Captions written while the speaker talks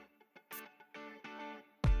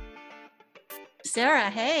Sarah,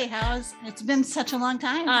 hey, it's been such a long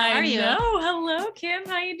time. How are you? I know. Hello, Kim.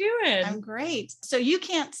 How you doing? I'm great. So you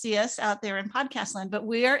can't see us out there in podcast land, but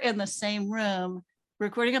we are in the same room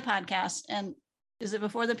recording a podcast. And is it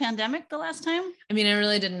before the pandemic the last time? I mean, I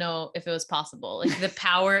really didn't know if it was possible. Like the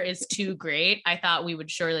power is too great. I thought we would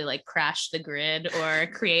surely like crash the grid or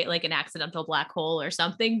create like an accidental black hole or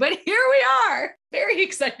something. But here we are. Very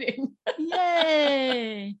exciting.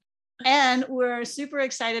 Yay. And we're super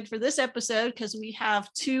excited for this episode because we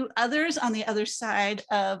have two others on the other side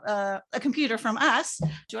of a computer from us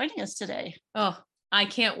joining us today. Oh, I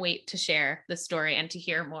can't wait to share the story and to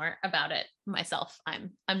hear more about it myself.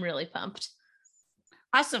 I'm really pumped.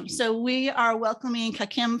 Awesome. So we are welcoming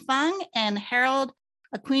Ka-Kim Fung and Harold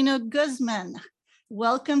Aquino Guzman.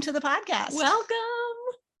 Welcome to the podcast. Welcome.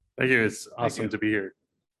 Thank you. It's awesome to be here.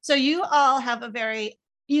 So you all have a very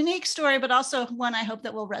unique story, but also one I hope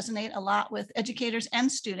that will resonate a lot with educators and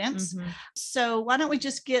students. Mm-hmm. So why don't we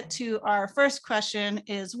just get to our first question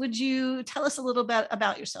is, would you tell us a little bit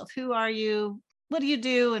about yourself? Who are you? What do you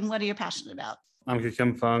do? And what are you passionate about? I'm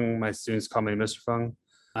Ka-Kim Fung. My students call me Mr. Fung.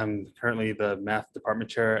 I'm currently the math department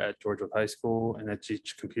chair at George Wythe High School, and I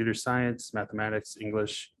teach computer science, mathematics,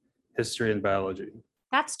 English, history, and biology.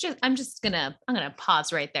 I'm gonna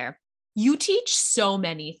pause right there. You teach so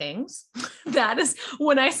many things. That is,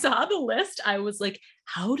 when I saw the list, I was like,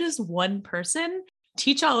 how does one person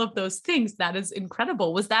teach all of those things? That is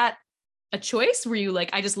incredible. Was that a choice? Were you like,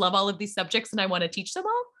 I just love all of these subjects and I want to teach them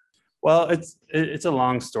all? Well, it's a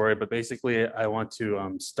long story, but basically I want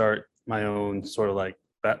to start my own sort of like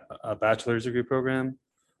a bachelor's degree program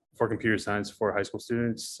for computer science for high school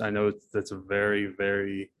students. I know that's a very,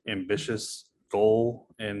 very ambitious goal,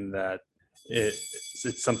 and that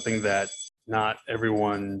it's something that not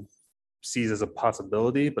everyone sees as a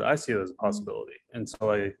possibility, but I see it as a possibility. And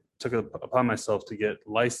so I took it upon myself to get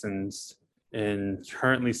licensed in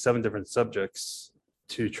currently 7 different subjects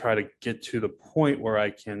to try to get to the point where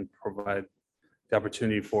I can provide the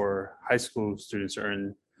opportunity for high school students to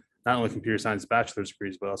earn not only computer science bachelor's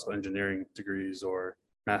degrees, but also engineering degrees or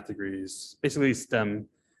math degrees, basically STEM,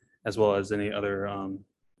 as well as any other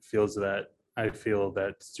fields that I feel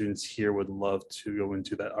that students here would love to go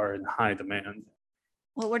into that are in high demand.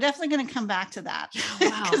 Well, we're definitely going to come back to that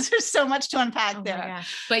wow. because there's so much to unpack there.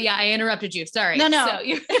 But yeah, I interrupted you. Sorry. No. So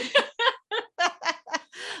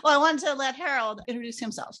well, I wanted to let Harold introduce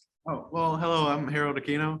himself. Oh, well, hello, I'm Harold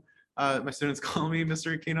Aquino. My students call me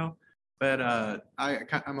Mr. Aquino, but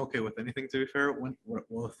I'm okay with anything, to be fair,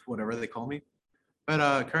 with whatever they call me.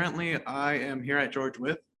 But currently, I am here at George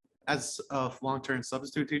Wythe as a long-term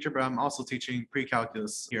substitute teacher, but I'm also teaching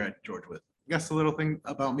pre-calculus here at George Wythe. I guess the little thing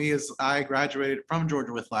about me is I graduated from George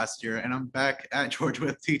Wythe last year, and I'm back at George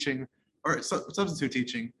Wythe teaching, or substitute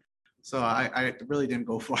teaching. So I really didn't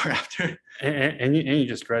go far after. And you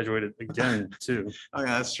just graduated again, too. Oh,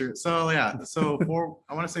 yeah, that's true. So, yeah,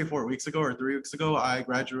 I want to say 4 weeks ago or 3 weeks ago, I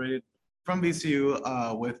graduated from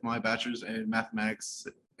VCU with my bachelor's in mathematics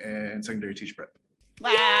and secondary teacher prep. Wow,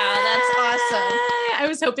 that's awesome. I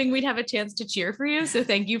was hoping we'd have a chance to cheer for you. So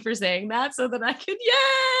thank you for saying that so that I could,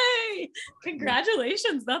 yay!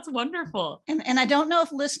 Congratulations. That's wonderful. And I don't know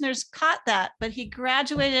if listeners caught that, but he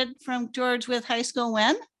graduated from George Wythe High School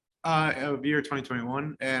when? Of year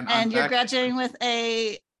 2021. And you're graduating with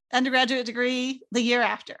a undergraduate degree the year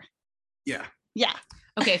after. Yeah. Yeah.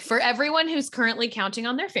 Okay. For everyone who's currently counting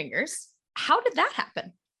on their fingers, how did that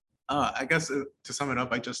happen? I guess to sum it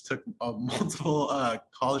up, I just took multiple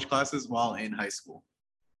college classes while in high school.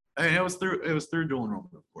 And it was through dual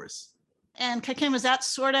enrollment, of course. And Ka-Kim, is that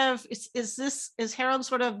sort of, is Harold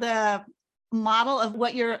sort of the model of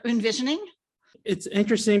what you're envisioning? It's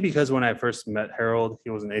interesting because when I first met Harold, he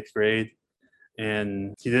was in 8th grade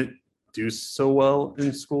and he didn't do so well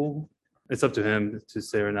in school. It's up to him to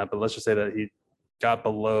say or not, but let's just say that he got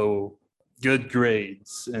below good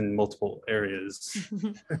grades in multiple areas.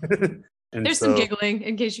 There's some giggling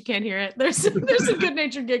in case you can't hear it. There's some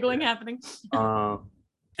good-natured giggling happening.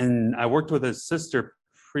 And I worked with his sister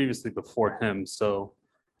previously before him. So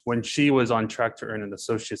when she was on track to earn an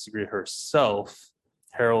associate's degree herself,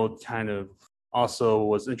 Harold kind of also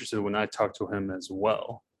was interested when I talked to him as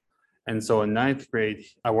well. And so in 9th grade,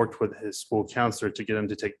 I worked with his school counselor to get him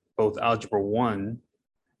to take both Algebra 1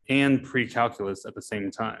 and pre-calculus at the same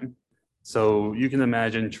time. So you can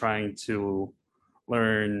imagine trying to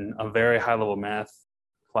learn a very high-level math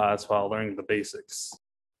class while learning the basics.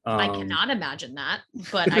 I cannot imagine that,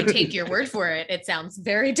 but I take your word for it. It sounds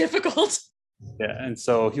very difficult. Yeah, and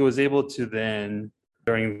so he was able to then,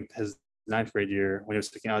 during his 9th grade year, when he was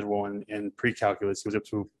taking Algebra 1 and pre-calculus, he was able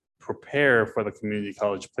to prepare for the community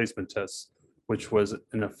college placement test which was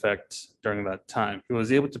in effect during that time. He was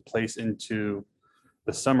able to place into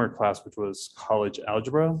the summer class, which was college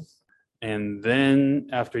algebra. And then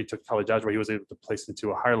after he took college algebra, he was able to place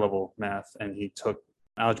into a higher level math, and he took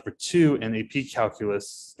algebra 2 and AP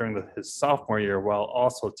calculus during his sophomore year, while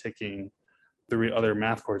also taking 3 other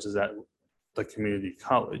math courses at the community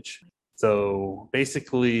college. So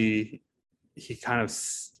basically, he kind of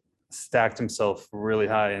stacked himself really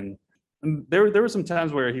high, and there were some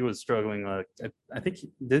times where he was struggling. Like I think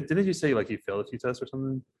didn't you say like he failed a few tests or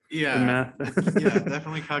something? Yeah, in math. yeah,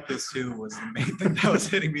 definitely calculus 2 was the main thing that was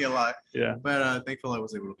hitting me a lot. Yeah, But thankfully I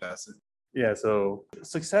was able to pass it. yeah. So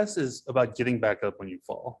success is about getting back up when you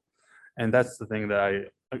fall, and that's the thing that I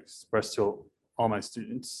express to all my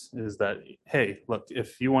students is that, hey, look, if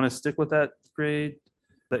you want to stick with that grade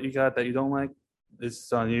that you got that you don't like,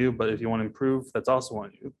 it's on you. But if you want to improve, that's also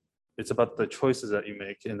on you. It's about the choices that you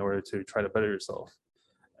make in order to try to better yourself.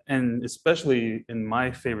 And especially in my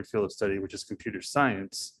favorite field of study, which is computer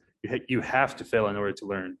science, you have to fail in order to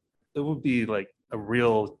learn. It would be like a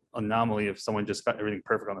real anomaly if someone just got everything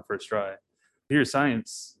perfect on the first try. Computer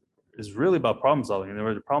science is really about problem solving. In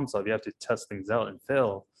order to problem solve, you have to test things out and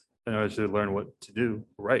fail in order to learn what to do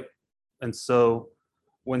right. And so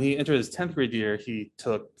when he entered his 10th grade year, he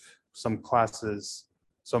took some classes,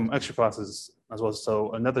 some extra classes as well.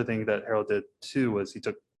 So another thing that Harold did too was he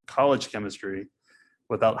took college chemistry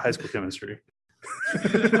without high school chemistry.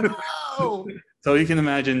 Oh, So you can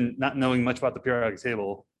imagine not knowing much about the periodic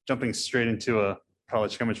table, jumping straight into a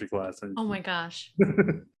college chemistry class. And Oh my gosh.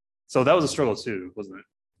 so that was a struggle too, wasn't it?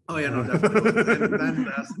 Oh yeah, no, definitely. And then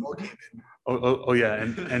the SML came in. Oh yeah.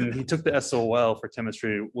 And he took the SOL for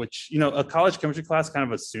chemistry, which, you know, a college chemistry class kind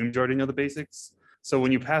of assumes you already know the basics. So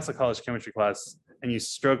when you pass a college chemistry class and you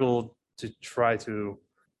struggle to try to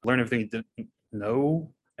learn everything you didn't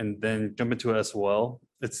know and then jump into a SOL,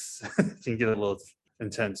 it can get a little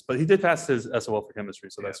intense. But he did pass his SOL for chemistry,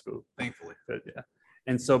 so that's cool. Thankfully. But yeah.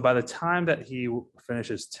 And so by the time that he finished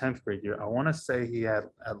his 10th grade year, I want to say he had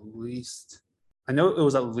at least, I know it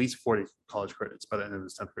was at least 40 college credits by the end of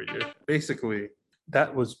his 10th grade year. Basically,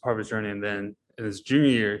 that was part of his journey. And then in his junior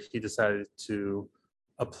year, he decided to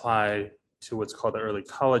apply to what's called the Early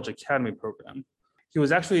College Academy program. He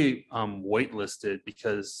was actually waitlisted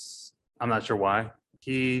because I'm not sure why.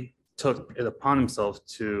 He took it upon himself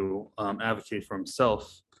to advocate for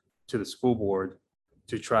himself to the school board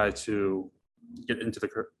to try to get into the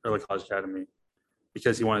Early College Academy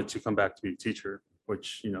because he wanted to come back to be a teacher,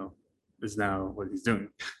 which, you know, is now what he's doing.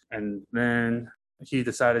 And then he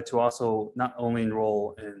decided to also not only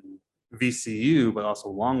enroll in VCU, but also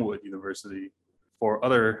Longwood University for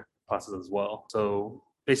other classes as well. So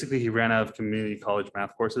basically he ran out of community college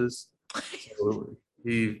math courses. So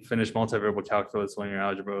he finished multivariable calculus, linear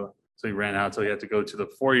algebra. So he ran out. So he had to go to the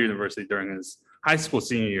 4-year university during his high school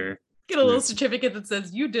senior year. Get a little certificate that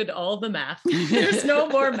says you did all the math. There's no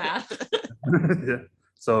more math. Yeah.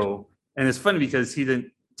 So, and it's funny because he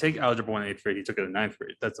didn't take algebra 1 in 8th grade. He took it in 9th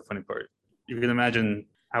grade. That's the funny part. You can imagine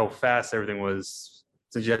how fast everything was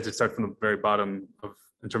since you had to start from the very bottom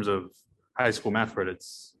in terms of high school math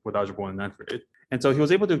credits with algebra 1 in 9th grade. And so he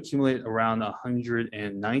was able to accumulate around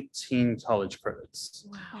 119 college credits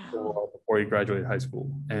before he graduated high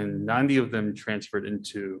school. And 90 of them transferred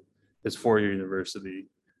into his 4-year university.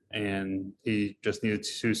 And he just needed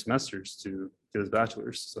 2 semesters to get his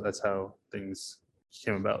bachelor's. So that's how things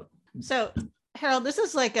came about. so Harold, this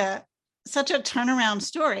is like such a turnaround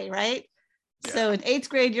story, right? Yeah. So in 8th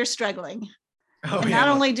grade, you're struggling. Oh, And yeah, not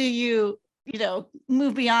no. only do you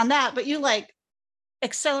move beyond that, but you like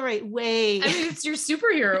accelerate way. I mean, it's your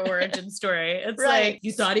superhero origin story. It's Right. like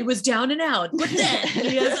you thought he was down and out, but then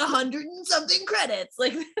he has 100 and something credits.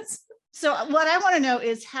 Like this. So what I want to know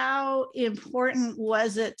is how important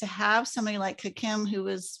was it to have somebody like Kakim who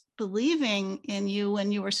was believing in you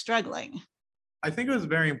when you were struggling? I think it was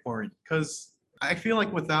very important because I feel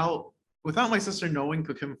like without my sister knowing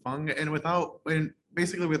Kakim Fung and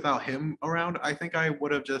basically without him around, I think I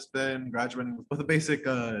would have just been graduating with a basic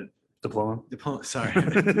Diploma. Sorry.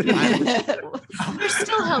 We're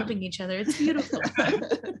still helping each other. It's beautiful.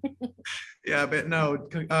 Yeah, but no,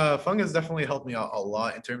 Fung has definitely helped me out a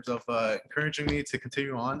lot in terms of encouraging me to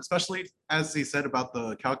continue on, especially as he said about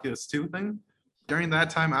the Calculus 2 thing. During that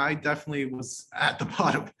time, I definitely was at the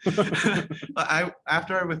bottom.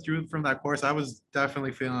 After I withdrew from that course, I was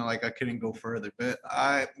definitely feeling like I couldn't go further. But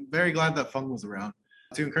I'm very glad that Fung was around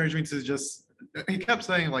to encourage me to he kept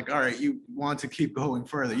saying like, all right, you want to keep going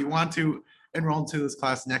further. You want to enroll into this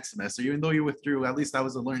class next semester, even though you withdrew, at least that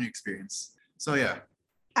was a learning experience. So yeah.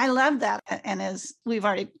 I love that. And as we've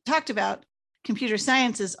already talked about, computer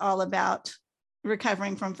science is all about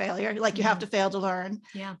recovering from failure. Like you have to fail to learn.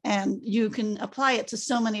 Yeah. And you can apply it to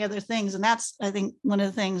so many other things. And that's, I think, one of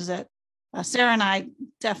the things that Sarah and I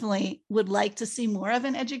definitely would like to see more of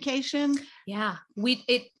in education. Yeah.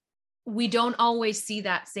 We don't always see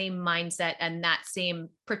that same mindset and that same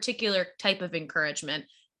particular type of encouragement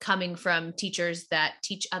coming from teachers that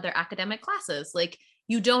teach other academic classes. Like,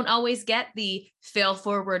 you don't always get the fail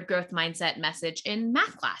forward growth mindset message in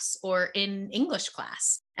math class or in English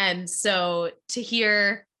class. And so to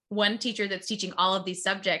hear one teacher that's teaching all of these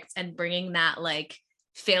subjects and bringing that, like,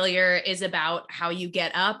 failure is about how you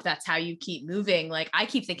get up, that's how you keep moving. Like, I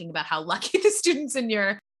keep thinking about how lucky the students in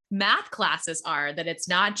your math classes are, that it's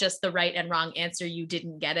not just the right and wrong answer, you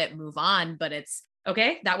didn't get it, move on, but it's,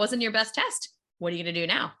 okay, that wasn't your best test. What are you going to do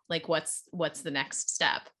now? Like, what's the next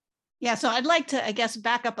step? Yeah, so I'd like to, I guess,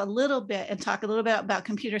 back up a little bit and talk a little bit about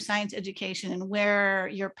computer science education and where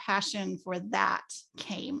your passion for that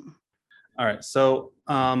came. All right. So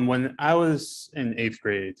when I was in 8th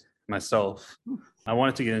grade myself, I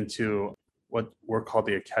wanted to get into what were called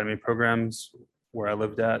the academy programs where I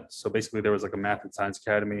lived at. So basically there was like a math and science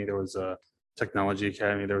academy, there was a technology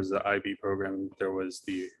academy, there was the IB program, there was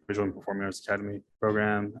the visual and performing arts academy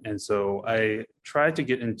program. And so I tried to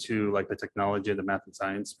get into like the technology and the math and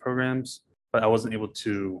science programs, but I wasn't able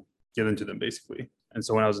to get into them basically. And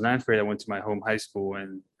so when I was in 9th grade, I went to my home high school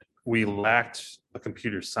and we lacked a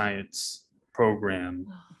computer science program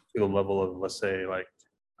to the level of, let's say, like,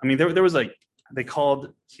 I mean, there was like, they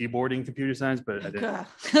called keyboarding computer science, but I didn't.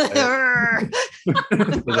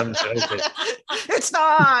 It's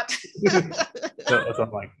not. So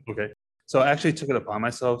I'm like, okay. So I actually took it upon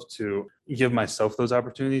myself to give myself those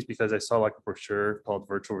opportunities because I saw like a brochure called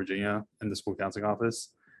Virtual Virginia in the school counseling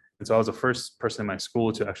office. And so I was the first person in my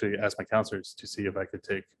school to actually ask my counselors to see if I could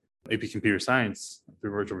take AP Computer Science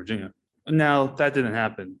through Virtual Virginia. Now that didn't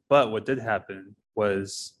happen, but what did happen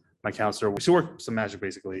was my counselor, she worked some magic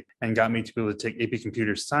basically and got me to be able to take AP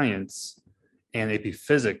Computer Science and AP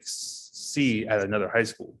Physics C at another high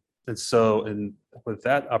school. And so, and with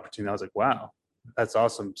that opportunity, I was like, wow, that's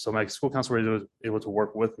awesome. So my school counselor was able to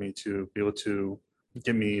work with me to be able to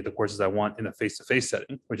get me the courses I want in a face-to-face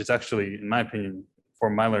setting, which is actually, in my opinion,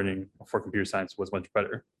 for my learning for computer science was much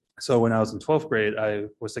better. So when I was in 12th grade, I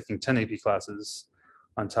was taking 10 AP classes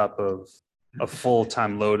on top of a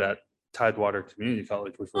full-time load at Tidewater Community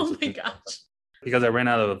College, which was because I ran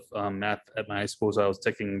out of math at my high school, so I was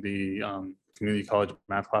taking the community college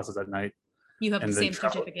math classes at night. You have the same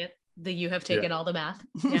certificate that you have taken all the math.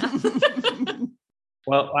 Yeah.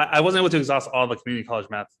 Well, I wasn't able to exhaust all the community college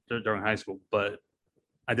math during high school, but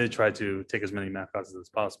I did try to take as many math classes as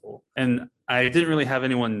possible. And I didn't really have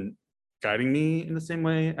anyone guiding me in the same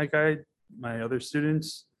way I guide my other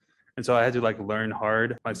students. And so I had to like learn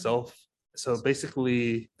hard myself. So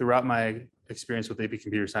basically, throughout my experience with AP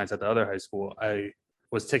Computer Science at the other high school, I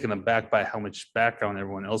was taken aback by how much background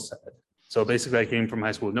everyone else had. So basically, I came from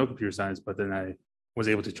high school with no computer science, but then I was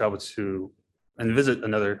able to travel to and visit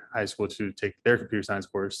another high school to take their computer science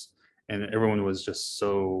course. And everyone was just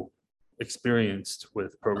so experienced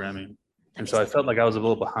with programming. And so I felt like I was a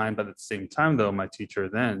little behind, but at the same time, though, my teacher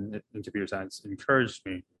then in computer science encouraged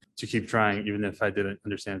me to keep trying, even if I didn't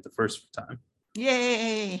understand it the first time.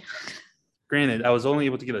 Yay. Granted, I was only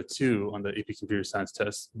able to get a 2 on the AP Computer Science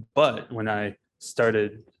test, but when I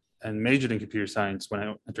started and majored in computer science when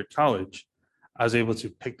I entered college, I was able to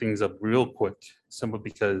pick things up real quick, simply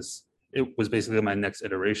because it was basically my next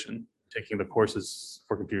iteration, taking the courses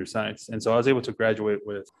for computer science. And so I was able to graduate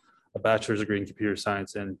with a bachelor's degree in computer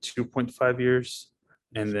science in 2.5 years,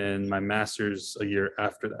 and then my master's a year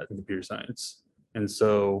after that in computer science. And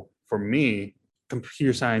so for me,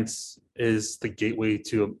 computer science is the gateway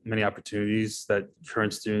to many opportunities that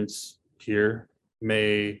current students here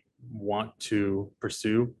may want to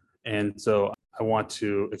pursue. And so I want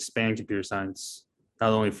to expand computer science,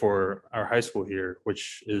 not only for our high school here,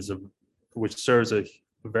 which serves a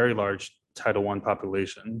very large Title I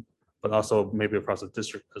population, but also maybe across the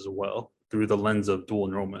district as well, through the lens of dual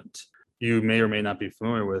enrollment. You may or may not be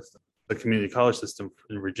familiar with the community college system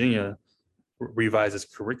in Virginia revises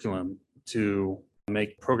curriculum to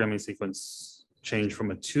make programming sequence change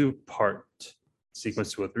from a 2-part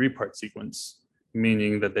sequence to a 3-part sequence,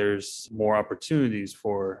 meaning that there's more opportunities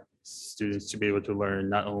for students to be able to learn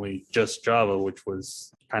not only just Java, which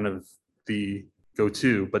was kind of the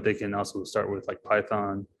go-to, but they can also start with like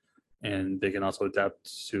Python, and they can also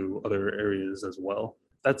adapt to other areas as well.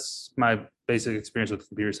 That's my basic experience with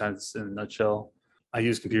computer science in a nutshell. I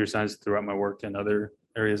use computer science throughout my work in other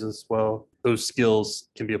areas as well. Those skills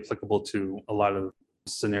can be applicable to a lot of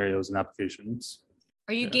scenarios and applications.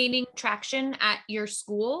 Are you Yeah. gaining traction at your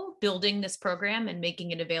school, building this program and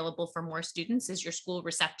making it available for more students? Is your school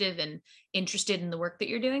receptive and interested in the work that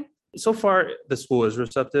you're doing? So far, the school is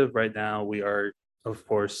receptive. Right now, we are, of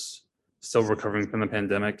course, still recovering from the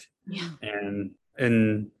pandemic. Yeah. And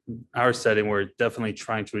in our setting, we're definitely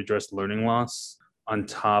trying to address learning loss on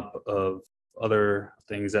top of other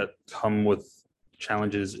things that come with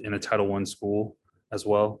challenges in a Title I school as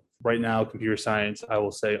well. Right now, computer science, I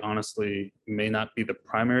will say honestly, may not be the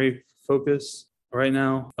primary focus right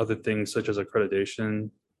now. Other things such as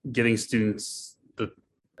accreditation, getting students the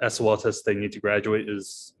SOL test they need to graduate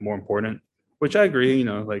is more important, which I agree,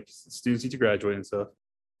 like students need to graduate and stuff.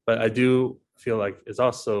 But I do feel like it's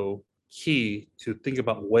also key to think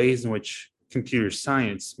about ways in which computer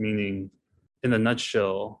science, meaning in a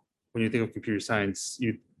nutshell, when you think of computer science,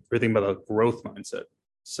 you're thinking about a growth mindset.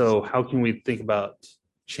 So how can we think about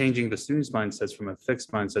changing the students' mindsets from a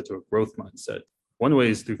fixed mindset to a growth mindset? One way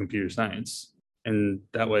is through computer science. And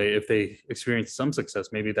that way, if they experience some success,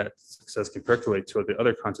 maybe that success can percolate to the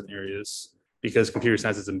other content areas, because computer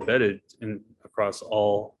science is embedded across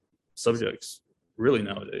all subjects really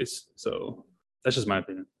nowadays. So that's just my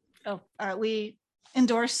opinion. Oh, we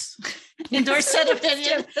endorse said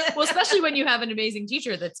opinion. Well, especially when you have an amazing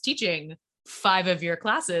teacher that's teaching 5 of your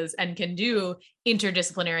classes and can do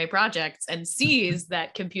interdisciplinary projects and sees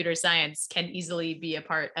that computer science can easily be a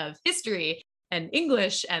part of history and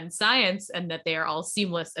English and science, and that they are all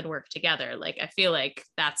seamless and work together. Like, I feel like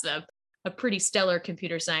that's a pretty stellar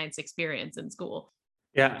computer science experience in school.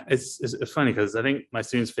 Yeah, it's funny because I think my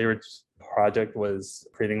students' favorite project was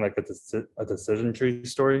creating like a decision tree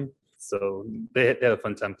story. So they had a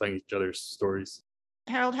fun time playing each other's stories.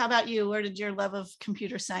 Harold, how about you? Where did your love of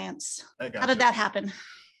computer science? I How gotcha. did that happen?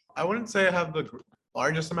 I wouldn't say I have the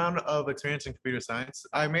largest amount of experience in computer science.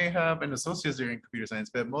 I may have an associate's degree in computer science,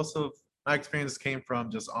 but most of my experience came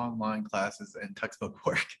from just online classes and textbook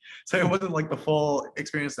work. So it wasn't like the full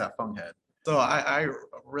experience that Fung had. So I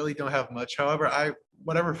really don't have much. However,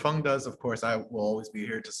 whatever Fung does, of course, I will always be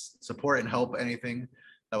here to support and help anything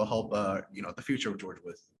that will help the future of George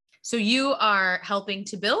with. So you are helping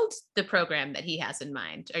to build the program that he has in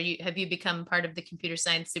mind. Have you become part of the computer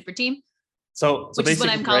science super team? So Which is what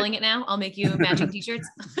I'm basically, calling it now. I'll make you matching t-shirts.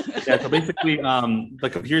 Yeah, so basically, the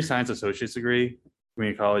computer science associate's degree,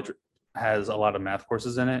 community college, has a lot of math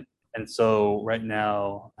courses in it. And so right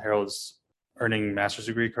now, Harold's earning master's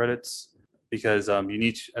degree credits because you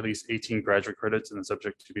need at least 18 graduate credits in the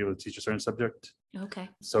subject to be able to teach a certain subject. Okay.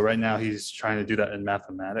 So right now he's trying to do that in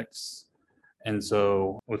mathematics. And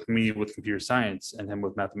so with me with computer science and him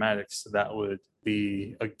with mathematics, that would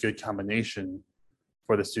be a good combination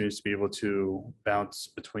for the students to be able to bounce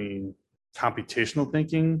between computational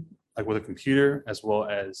thinking, like with a computer, as well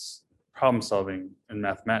as problem solving in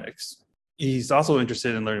mathematics. He's also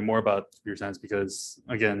interested in learning more about computer science because,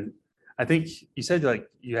 again, I think you said like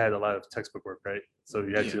you had a lot of textbook work, right? So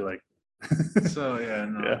you had to like. So yeah,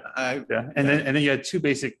 no, Yeah. And then you had 2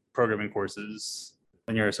 basic programming courses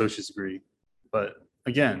in your associate's degree. But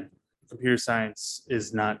again, computer science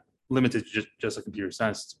is not limited to just a computer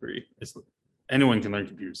science degree. Anyone can learn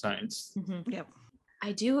computer science. Mm-hmm. Yep.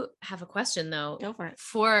 I do have a question though. Go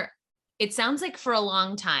for it. It sounds like for a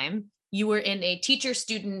long time, you were in a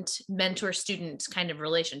teacher-student, mentor-student kind of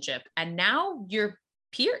relationship. And now your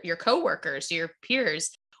coworkers, your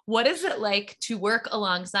peers, what is it like to work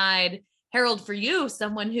alongside Harold for you,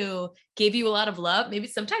 someone who gave you a lot of love, maybe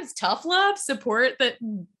sometimes tough love, support that,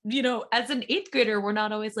 as an 8th grader, we're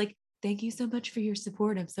not always like, thank you so much for your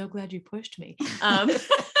support. I'm so glad you pushed me.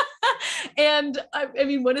 And I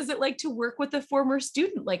mean, what is it like to work with a former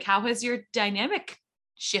student? Like, how has your dynamic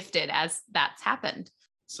shifted as that's happened?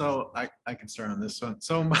 So I can start on this one.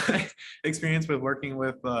 So my experience with working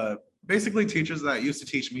with basically teachers that used to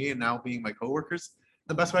teach me and now being my coworkers,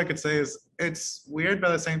 the best way I could say is it's weird, but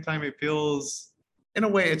at the same time, it feels, in a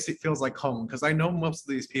way, it feels like home because I know most of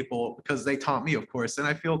these people because they taught me, of course, and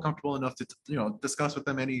I feel comfortable enough to discuss with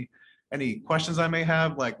them any questions I may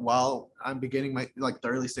have, like while I'm beginning the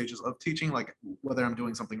early stages of teaching, like whether I'm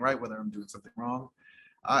doing something right, whether I'm doing something wrong.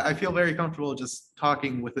 I feel very comfortable just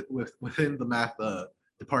talking within the math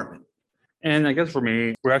department. And I guess for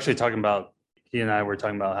me, he and I were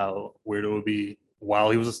talking about how weird it would be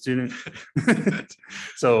while he was a student.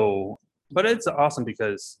 So, but it's awesome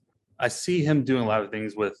because I see him doing a lot of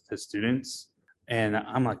things with his students and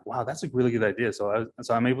I'm like, wow, that's a really good idea. So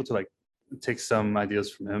I'm able to like take some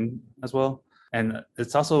ideas from him as well. And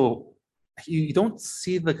it's also, you don't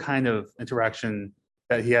see the kind of interaction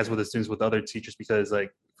that he has with his students with other teachers because,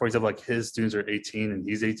 like, for example, like his students are 18 and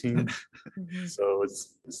he's 18. Mm-hmm. So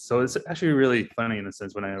it's actually really funny in a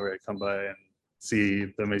sense whenever I come by and see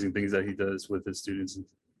the amazing things that he does with his students and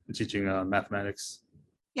teaching mathematics.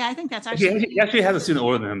 Yeah, I think that's He actually he actually has a student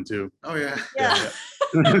older than him too. Oh yeah. yeah.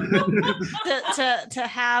 Yeah. to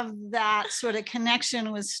have that sort of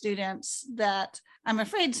connection with students that I'm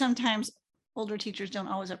afraid sometimes older teachers don't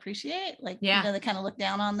always appreciate. Like, Yeah. they kind of look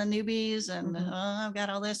down on the newbies and Mhm. oh, I've got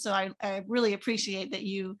all this. So I really appreciate that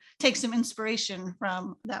you take some inspiration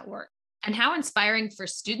from that work. And how inspiring for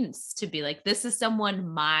students to be like, this is someone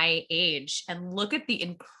my age, and look at the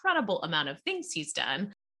incredible amount of things he's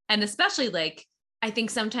done. And especially like, I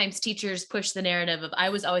think sometimes teachers push the narrative of I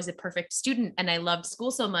was always a perfect student and I loved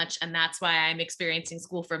school so much, and that's why I'm experiencing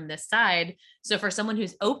school from this side. So for someone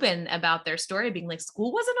who's open about their story, being like,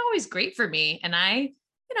 school wasn't always great for me, and I,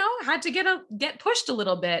 had to get pushed a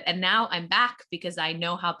little bit, and now I'm back because I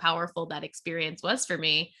know how powerful that experience was for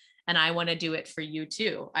me, and I want to do it for you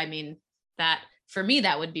too. I mean, that for me,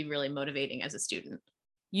 that would be really motivating as a student.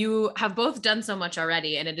 You have both done so much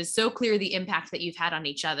already, and it is so clear the impact that you've had on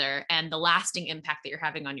each other and the lasting impact that you're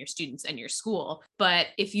having on your students and your school. But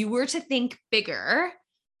if you were to think bigger,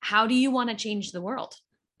 how do you want to change the world?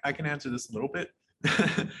 I can answer this a little bit.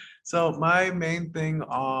 So my main thing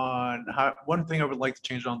one thing I would like to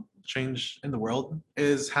change in the world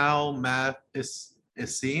is how math is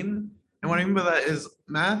seen. And what I mean by that is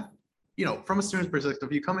math, from a student's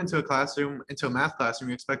perspective, you come into a math classroom,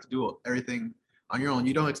 you expect to do everything on your own.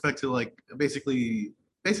 You don't expect to like basically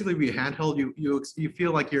be handheld. You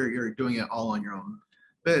feel like you're doing it all on your own.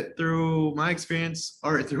 But through my experience,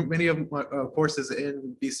 or through many of my courses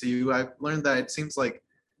in BCU, I've learned that it seems like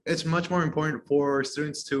it's much more important for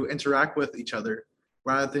students to interact with each other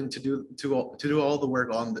rather than to do all the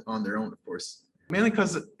work on their own, of course. Mainly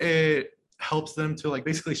because it helps them to like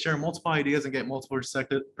basically share multiple ideas and get multiple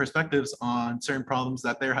perspectives on certain problems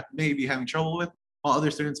that they're maybe having trouble with, while other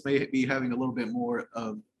students may be having a little bit more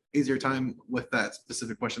of easier time with that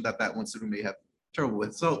specific question that one student may have trouble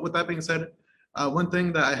with. So with that being said, one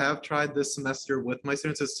thing that I have tried this semester with my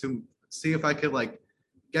students is to see if I could like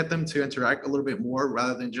get them to interact a little bit more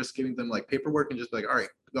rather than just giving them like paperwork and just be like, all right,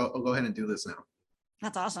 go ahead and do this now.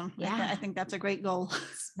 That's awesome. Yeah. I think that's a great goal.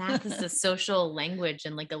 Math is a social language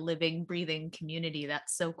and like a living, breathing community.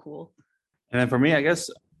 That's so cool. And then for me, I guess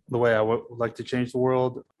the way I would like to change the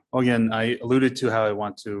world, again, I alluded to how I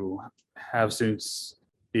want to have students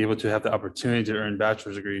be able to have the opportunity to earn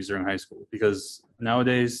bachelor's degrees during high school, because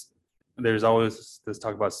nowadays there's always this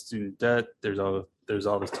talk about student debt. There's all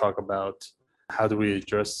this talk about how do we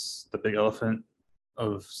address the big elephant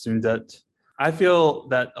of student debt. I feel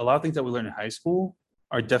that a lot of things that we learn in high school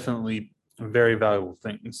are definitely very valuable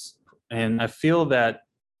things. And I feel that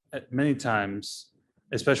at many times,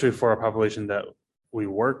 especially for our population that we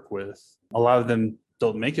work with, a lot of them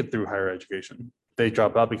don't make it through higher education. They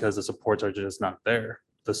drop out because the supports are just not there.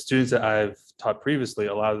 The students that I've taught previously,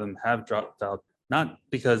 a lot of them have dropped out, not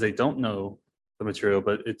because they don't know the material,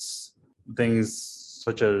 but it's things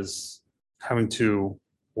such as having to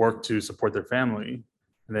work to support their family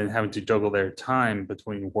and then having to juggle their time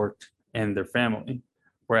between work and their family.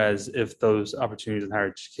 Whereas if those opportunities in higher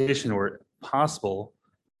education were possible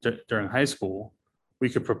during high school, we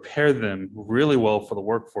could prepare them really well for the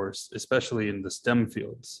workforce, especially in the STEM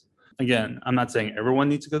fields. Again, I'm not saying everyone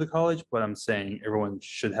needs to go to college, but I'm saying everyone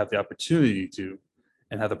should have the opportunity to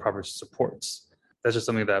and have the proper supports. That's just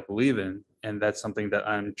something that I believe in. And that's something that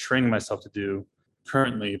I'm training myself to do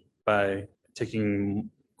currently by taking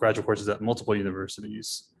graduate courses at multiple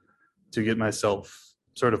universities to get myself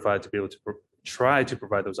certified to be able to try to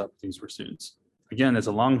provide those opportunities for students. Again, it's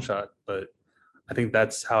a long shot, but I think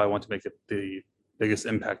that's how I want to make it the biggest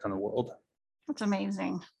impact on the world. That's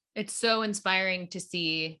amazing. It's so inspiring to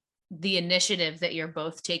see the initiative that you're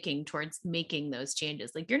both taking towards making those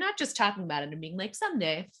changes. Like, you're not just talking about it and being like,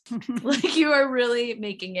 someday, like you are really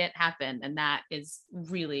making it happen. And that is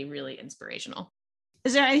really, really inspirational.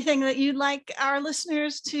 Is there anything that you'd like our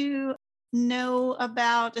listeners to know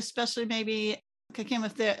about, especially maybe, Kim,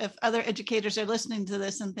 if other educators are listening to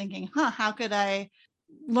this and thinking, how could I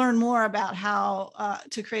learn more about how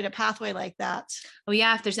to create a pathway like that? Oh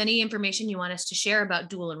yeah, if there's any information you want us to share about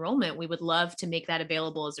dual enrollment, we would love to make that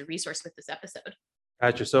available as a resource with this episode.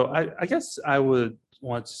 Gotcha. So I guess I would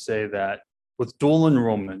want to say that with dual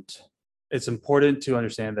enrollment, it's important to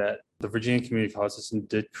understand that the Virginia Community College System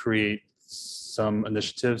did create some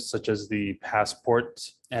initiatives such as the Passport,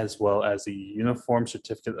 as well as the Uniform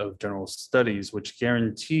Certificate of General Studies, which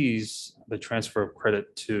guarantees the transfer of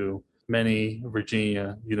credit to many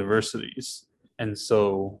Virginia universities. And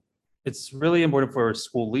so it's really important for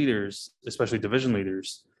school leaders, especially division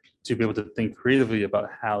leaders, to be able to think creatively about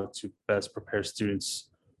how to best prepare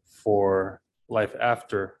students for life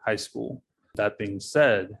after high school. That being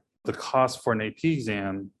said, the cost for an AP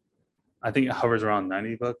exam, I think it hovers around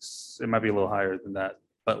 $90. It might be a little higher than that.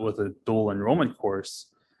 But with a dual enrollment course,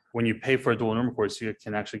 when you pay for a dual enrollment course, you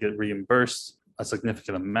can actually get reimbursed a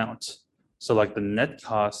significant amount. So like the net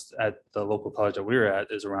cost at the local college that we were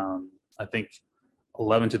at is around, I think,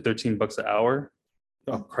 11 to 13 bucks an hour,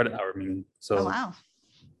 credit hour meaning. So Oh, wow.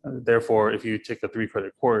 therefore, if you take a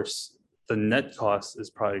 3-credit course, the net cost is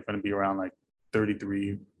probably going to be around like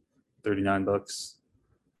 33, 39 bucks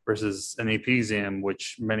versus an AP exam,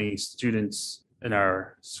 which many students in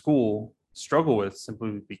our school struggle with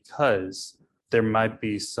simply because there might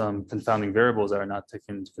be some confounding variables that are not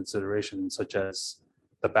taken into consideration, such as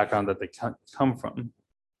the background that they come from.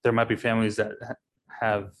 There might be families that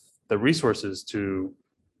have the resources to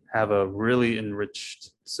have a really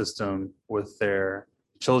enriched system with their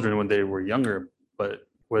children when they were younger, but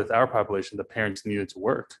with our population, the parents needed to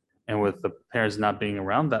work. And with the parents not being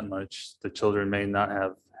around that much, the children may not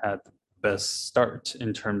have had the best start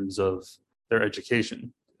in terms of their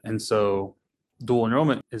education. And so dual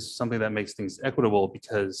enrollment is something that makes things equitable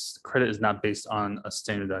because credit is not based on a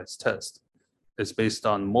standardized test. It's based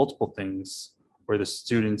on multiple things where the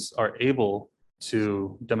students are able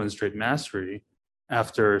to demonstrate mastery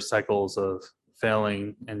after cycles of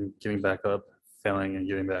failing and getting back up, failing and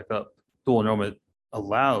getting back up. Dual enrollment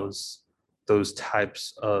allows those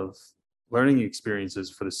types of learning experiences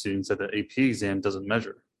for the students that the AP exam doesn't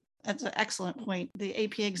measure. That's an excellent point. The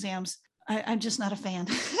AP exams, I'm just not a fan.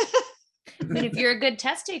 But if you're a good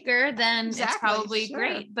test taker, then it's Exactly, probably sure.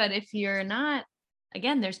 great. But if you're not,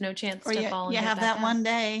 again, there's no chance Or to you, fall. And you get have back that up. one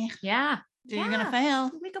day Yeah. that you're going Yeah. to fail.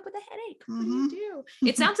 You wake up with a headache. What Mhm. do you do?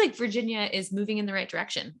 It sounds like Virginia is moving in the right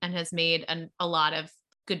direction and has made a lot of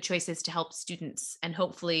good choices to help students. And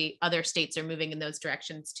hopefully other states are moving in those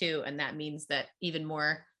directions too. And that means that even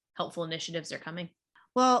more helpful initiatives are coming.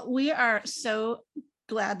 Well, we are so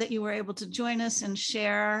glad that you were able to join us and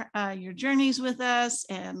share your journeys with us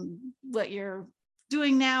and what you're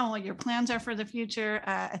doing now, what your plans are for the future.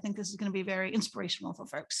 I think this is going to be very inspirational for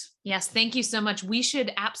folks. Yes, thank you so much. We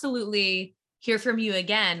should absolutely hear from you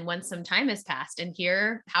again once some time has passed and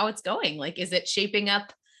hear how it's going. Like, is it shaping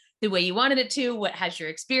up the way you wanted it to? What has your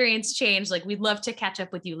experience changed? Like, we'd love to catch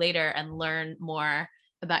up with you later and learn more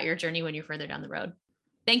about your journey when you're further down the road.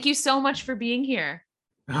 Thank you so much for being here.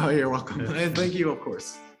 Oh, you're welcome. And thank you, of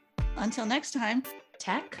course. Until next time.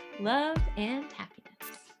 Tech, love, and happiness.